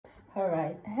All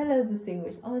right, hello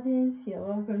distinguished audience. You're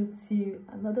welcome to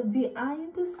another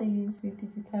Behind the Scenes with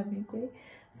Digital Bimpe.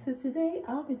 So today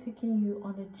I'll be taking you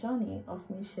on a journey of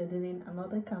me scheduling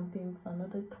another campaign for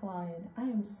another client. I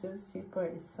am so super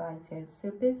excited.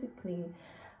 So basically,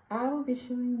 I will be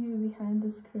showing you behind the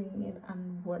screen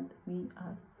and what we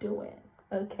are doing.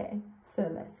 Okay, so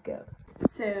let's go.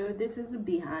 So this is the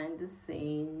behind the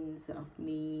scenes of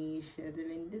me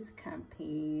scheduling this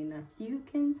campaign. As you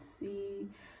can see,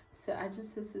 so I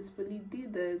just successfully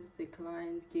did this. The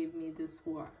client gave me this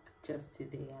work just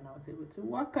today and I was able to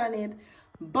work on it.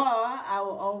 But I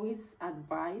will always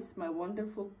advise my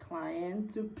wonderful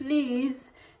client to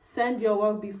please send your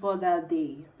work before that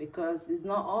day, because it's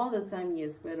not all the time you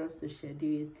expect us to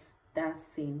schedule it that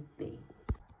same day.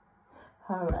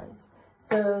 All right,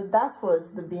 so that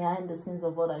was the behind the scenes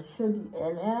of what I showed you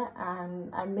earlier,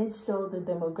 and I made sure the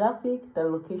demographic, the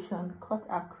location cut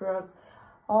across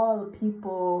all the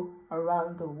people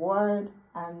around the world,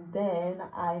 and then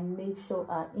I made sure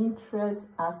our interests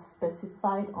are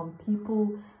specified on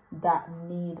people that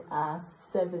need our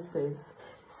services.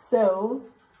 So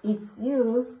if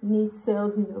you need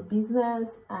sales in your business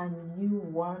and you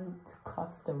want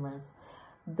customers,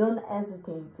 don't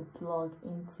hesitate to plug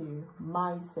into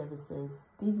my services,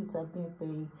 Digital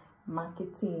Bimpe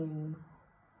Marketing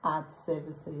Ad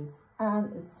Services,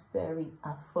 and it's very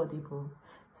affordable.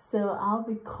 So I'll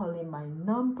be calling my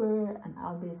number and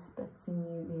I'll be expecting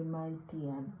you in my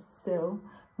DM. So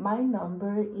my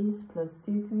number is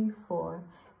 +234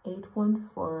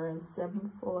 814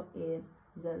 748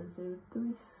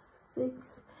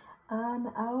 0036, and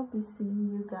I'll be seeing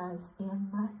you guys in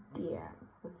my DM.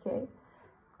 Okay,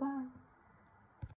 bye.